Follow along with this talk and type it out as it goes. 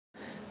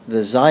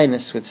The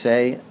Zionists would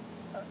say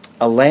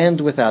a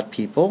land without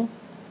people,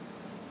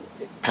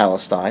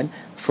 Palestine,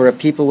 for a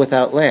people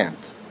without land,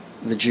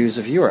 the Jews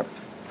of Europe.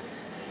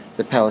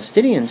 The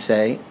Palestinians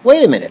say,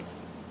 wait a minute,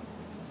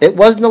 it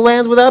wasn't a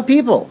land without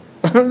people.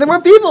 There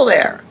were people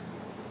there,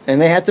 and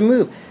they had to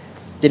move.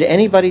 Did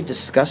anybody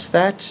discuss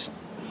that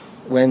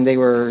when they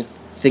were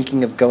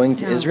thinking of going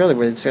to Israel? Or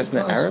were they discussing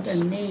the Arabs?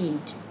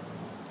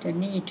 The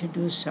need to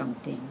do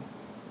something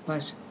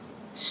was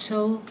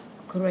so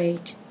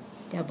great,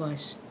 there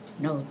was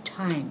no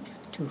time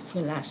to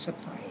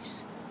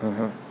philosophize.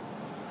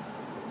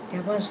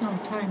 There was no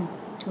time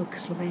to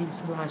explain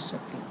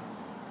philosophy.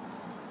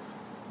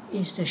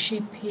 Is the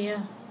ship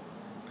here?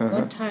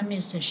 What time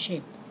is the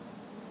ship?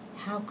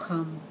 How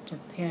come the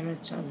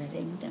parents are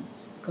letting them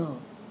go?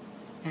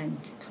 And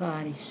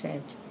Claudia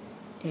said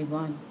they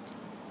want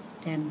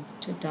them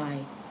to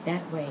die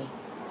that way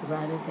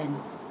rather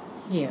than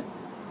here.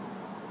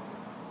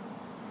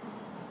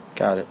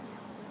 Got it.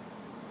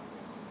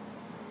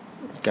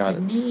 Got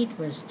it. The need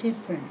was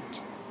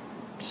different.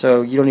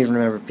 So you don't even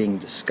remember it being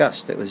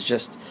discussed. It was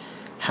just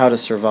how to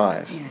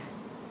survive. Yeah,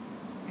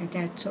 and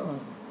that's all.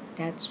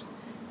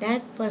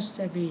 That was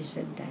the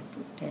reason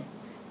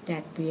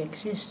that we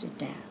existed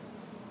there.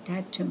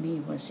 That to me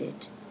was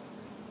it.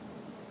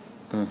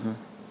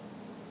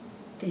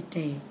 Did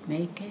they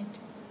make it?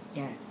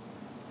 Yeah.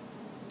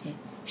 The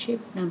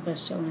ship number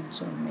so and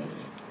so made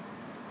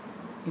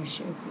it. You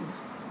should.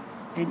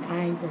 And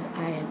I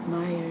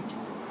admired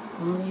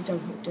only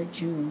the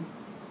Jew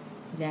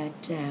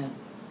that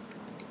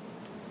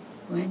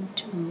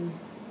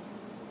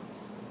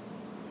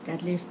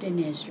that lived in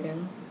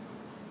Israel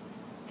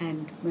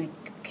and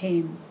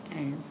came,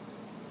 and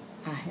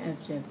I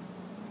have the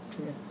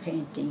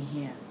painting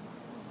here,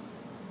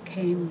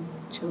 came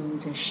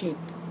to the ship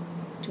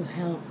to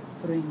help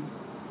bring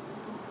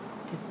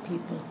the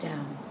people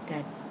down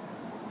that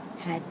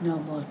had no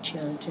more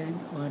children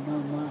or no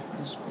more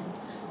husband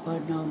or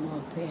no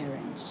more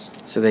parents.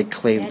 So they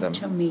claimed them. That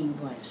to me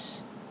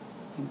was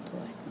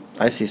important.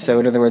 I see. So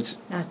in other words,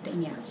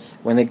 nothing else.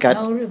 When they got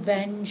no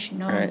revenge,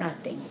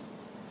 nothing.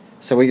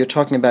 So what you're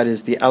talking about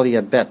is the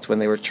Aliya Bet, when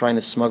they were trying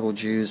to smuggle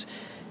Jews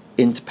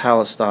into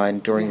Palestine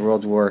during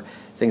World War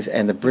things,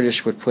 and the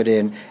British would put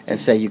in and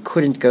say you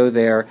couldn't go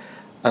there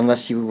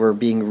unless you were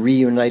being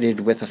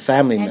reunited with a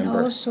family member.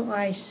 And also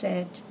I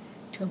said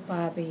to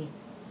Bobby,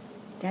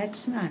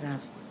 this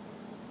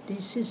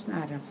is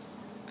not a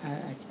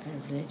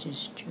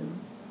religious Jew.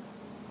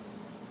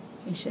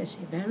 He says,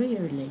 very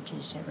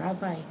religious, a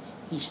rabbi,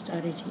 he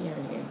studied here.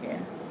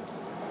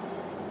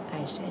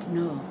 I said,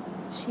 no.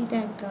 See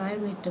that guy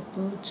with the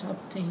boots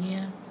up to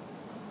here?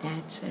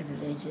 That's a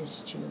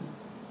religious Jew.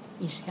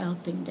 He's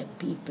helping the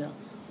people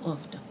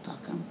off the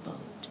fucking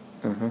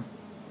boat.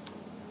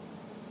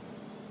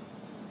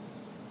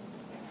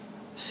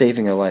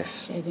 Saving a life.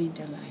 Saving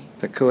the life.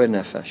 Pekuah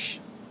nefesh.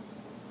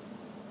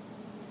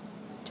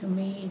 To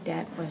me,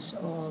 that was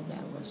all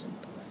that was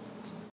important.